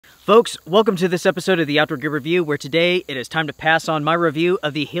Folks, welcome to this episode of the Outdoor Gear Review, where today it is time to pass on my review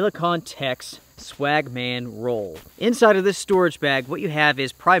of the Helikon-Tex Swagman roll. Inside of this storage bag, what you have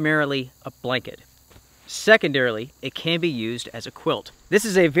is primarily a blanket. Secondarily, it can be used as a quilt. This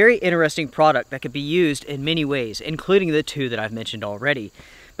is a very interesting product that can be used in many ways, including the two that I've mentioned already.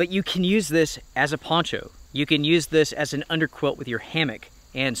 But you can use this as a poncho. You can use this as an underquilt with your hammock,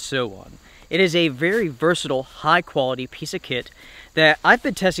 and so on. It is a very versatile, high-quality piece of kit that I've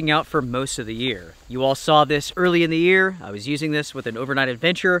been testing out for most of the year. You all saw this early in the year. I was using this with an overnight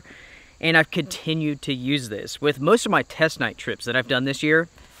adventure, and I've continued to use this. With most of my test night trips that I've done this year,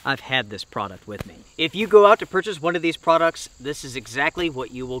 I've had this product with me. If you go out to purchase one of these products, this is exactly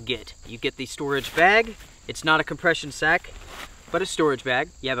what you will get. You get the storage bag. It's not a compression sack, but a storage bag.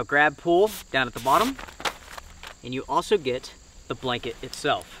 You have a grab pull down at the bottom, and you also get the blanket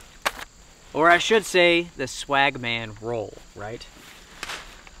itself. Or I should say, the Swagman roll, right?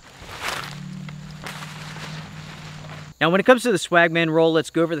 Now when it comes to the Swagman roll, let's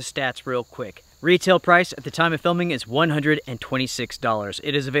go over the stats real quick. Retail price at the time of filming is $126.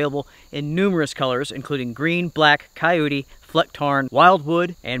 It is available in numerous colors, including green, black, Coyote, Flecktarn,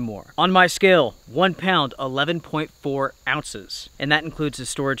 Wildwood, and more. On my scale, 1 pound, 11.4 ounces. And that includes the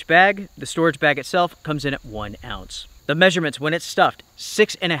storage bag. The storage bag itself comes in at 1 ounce. The measurements when it's stuffed,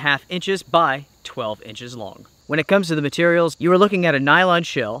 6.5 inches by 12 inches long. When it comes to the materials, you are looking at a nylon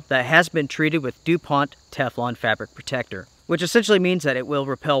shell that has been treated with Dupont Teflon fabric protector, which essentially means that it will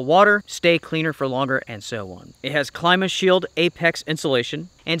repel water, stay cleaner for longer, and so on. It has Climashield Apex insulation.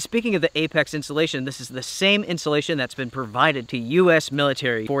 And speaking of the Apex insulation, this is the same insulation that's been provided to U.S.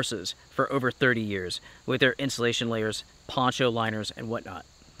 military forces for over 30 years with their insulation layers, poncho liners, and whatnot.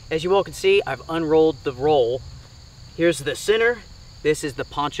 As you all can see, I've unrolled the roll. Here's the center. This is the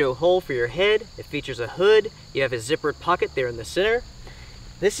poncho hole for your head. It features a hood. You have a zippered pocket there in the center.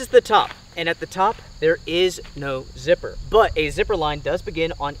 This is the top, and at the top there is no zipper, but a zipper line does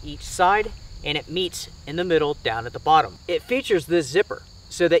begin on each side and it meets in the middle down at the bottom. It features this zipper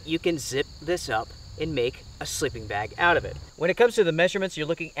so that you can zip this up and make a sleeping bag out of it. When it comes to the measurements, you're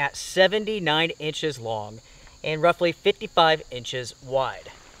looking at 79 inches long and roughly 55 inches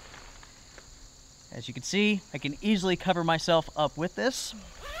wide. As you can see, I can easily cover myself up with this.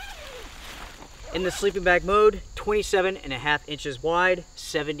 In the sleeping bag mode, 27.5 inches wide,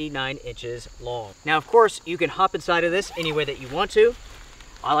 79 inches long. Now, of course, you can hop inside of this any way that you want to.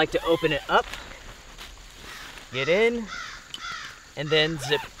 I like to open it up, get in, and then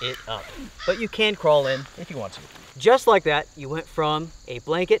zip it up. But you can crawl in if you want to. Just like that, you went from a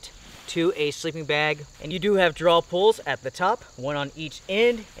blanket to a sleeping bag, and you do have draw pulls at the top, one on each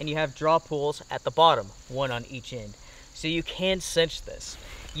end, and you have draw pulls at the bottom, one on each end. So you can cinch this.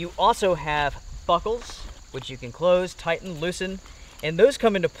 You also have buckles, which you can close, tighten, loosen, and those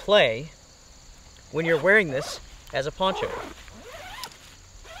come into play when you're wearing this as a poncho.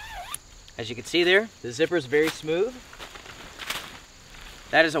 As you can see there, the zipper is very smooth.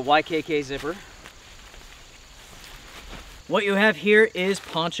 That is a YKK zipper. What you have here is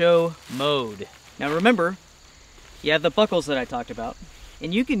poncho mode. Now remember, you have the buckles that I talked about,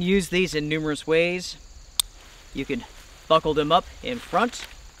 and you can use these in numerous ways. You can buckle them up in front.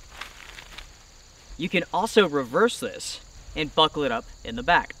 You can also reverse this and buckle it up in the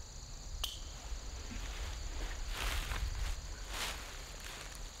back.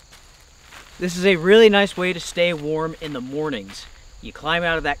 This is a really nice way to stay warm in the mornings. You climb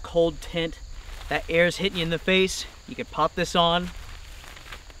out of that cold tent, that air's hitting you in the face, you can pop this on.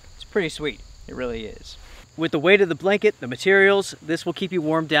 It's pretty sweet, it really is. With the weight of the blanket, the materials, this will keep you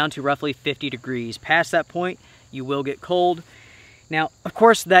warm down to roughly 50 degrees. Past that point, you will get cold. Now, of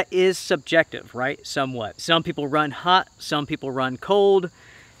course, that is subjective, right? Somewhat. Some people run hot, some people run cold.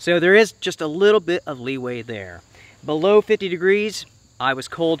 So there is just a little bit of leeway there. Below 50 degrees, I was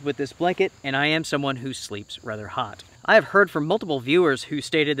cold with this blanket, and I am someone who sleeps rather hot. I have heard from multiple viewers who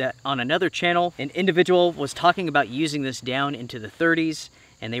stated that on another channel, an individual was talking about using this down into the 30s,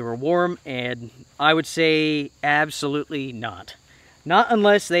 and they were warm, and I would say absolutely not. Not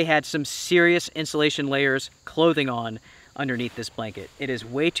unless they had some serious insulation layers, clothing on, underneath this blanket. It is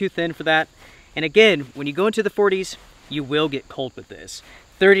way too thin for that. And again, when you go into the 40s, you will get cold with this.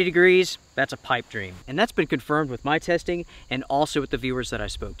 30 degrees, that's a pipe dream. And that's been confirmed with my testing and also with the viewers that I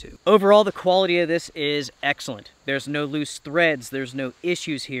spoke to. Overall, the quality of this is excellent. There's no loose threads, there's no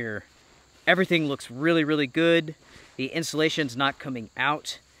issues here. Everything looks really, really good. The insulation's not coming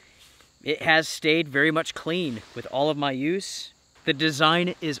out. It has stayed very much clean with all of my use. The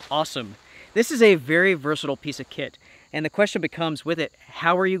design is awesome. This is a very versatile piece of kit. And the question becomes with it,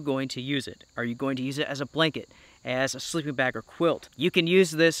 how are you going to use it? Are you going to use it as a blanket, as a sleeping bag or quilt. You can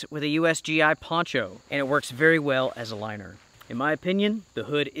use this with a USGI poncho, and it works very well as a liner. In my opinion, the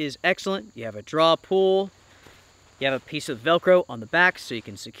hood is excellent. You have a draw pull. You have a piece of Velcro on the back so you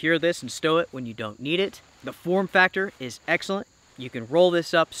can secure this and stow it when you don't need it. The form factor is excellent. You can roll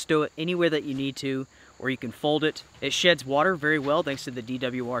this up, stow it anywhere that you need to, or you can fold it. It sheds water very well thanks to the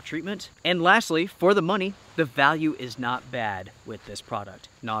DWR treatment. And lastly, for the money, the value is not bad with this product,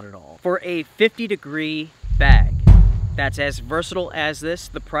 not at all. For a 50-degree bag that's as versatile as this,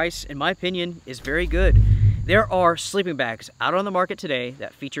 the price, in my opinion, is very good. There are sleeping bags out on the market today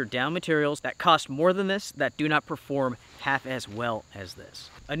that feature down materials that cost more than this, that do not perform half as well as this.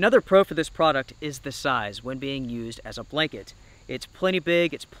 Another pro for this product is the size when being used as a blanket. It's plenty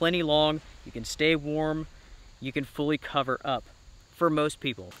big, it's plenty long, you can stay warm, you can fully cover up for most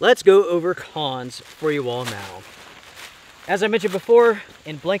people. Let's go over cons for you all now. As I mentioned before,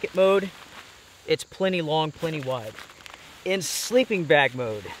 in blanket mode, it's plenty long, plenty wide. In sleeping bag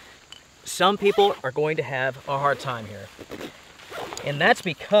mode, some people are going to have a hard time here. And that's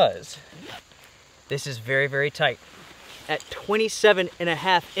because this is very, very tight. At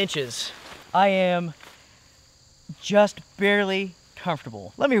 27.5 inches, I am just barely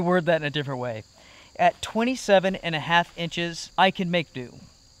comfortable. Let me word that in a different way. At 27.5 inches, I can make do,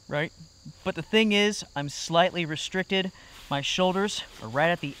 right? But the thing is, I'm slightly restricted. My shoulders are right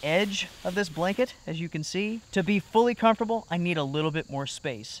at the edge of this blanket, as you can see. To be fully comfortable, I need a little bit more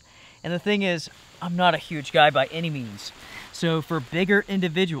space. And the thing is, I'm not a huge guy by any means. So for bigger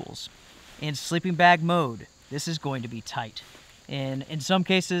individuals in sleeping bag mode, this is going to be tight. And in some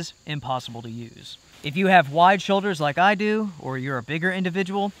cases, impossible to use. If you have wide shoulders like I do, or you're a bigger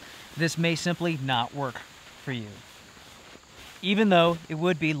individual, this may simply not work for you, even though it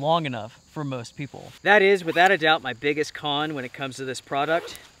would be long enough for most people. That is, without a doubt, my biggest con when it comes to this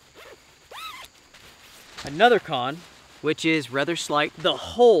product. Another con, which is rather slight, the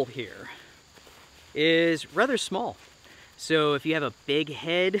hole here is rather small. So if you have a big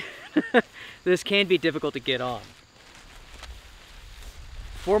head, this can be difficult to get on.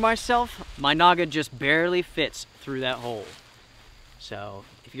 For myself, my noggin just barely fits through that hole. So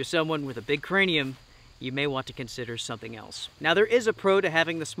if you're someone with a big cranium, you may want to consider something else. Now there is a pro to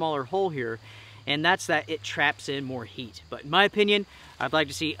having the smaller hole here, and that's that it traps in more heat. But in my opinion, I'd like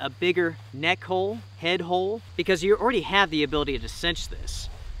to see a bigger neck hole, head hole, because you already have the ability to cinch this.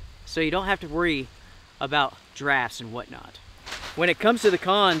 So you don't have to worry about drafts and whatnot. When it comes to the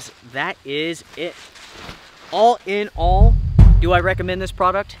cons, that is it. All in all, do I recommend this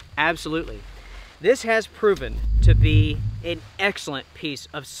product? Absolutely. This has proven to be an excellent piece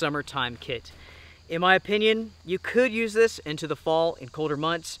of summertime kit. In my opinion, you could use this into the fall in colder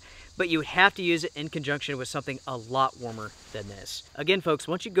months, but you would have to use it in conjunction with something a lot warmer than this. Again, folks,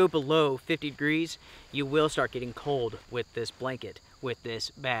 once you go below 50 degrees, you will start getting cold with this blanket, with this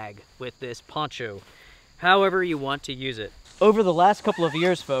bag, with this poncho, however you want to use it. Over the last couple of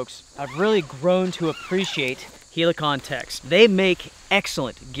years, folks, I've really grown to appreciate Helikon-Tex. They make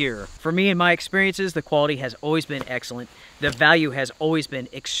excellent gear. For me and my experiences, the quality has always been excellent. The value has always been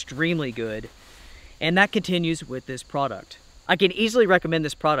extremely good. And that continues with this product. I can easily recommend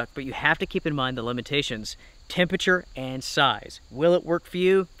this product, but you have to keep in mind the limitations, temperature and size. Will it work for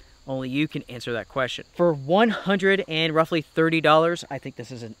you? Only you can answer that question. For $100 and roughly $30, I think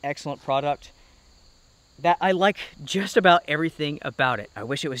this is an excellent product that I like just about everything about it. I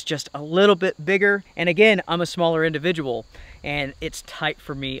wish it was just a little bit bigger. And again, I'm a smaller individual and it's tight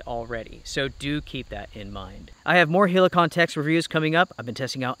for me already. So do keep that in mind. I have more Helikon-Tex reviews coming up. I've been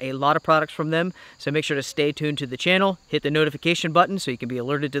testing out a lot of products from them. So make sure to stay tuned to the channel, hit the notification button so you can be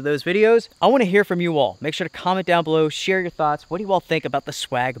alerted to those videos. I want to hear from you all. Make sure to comment down below, share your thoughts. What do you all think about the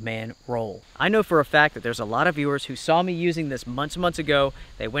Swagman roll? I know for a fact that there's a lot of viewers who saw me using this months ago.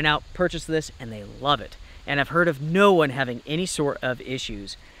 They went out, purchased this, and they love it. And I've heard of no one having any sort of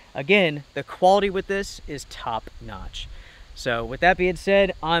issues. Again, the quality with this is top notch. So with that being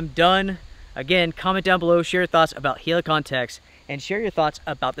said, I'm done. Again, comment down below, share your thoughts about Helikon-Tex, and share your thoughts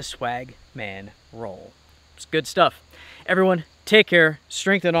about the Swagman roll. It's good stuff. Everyone, take care,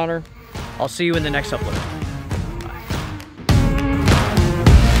 strength and honor. I'll see you in the next upload.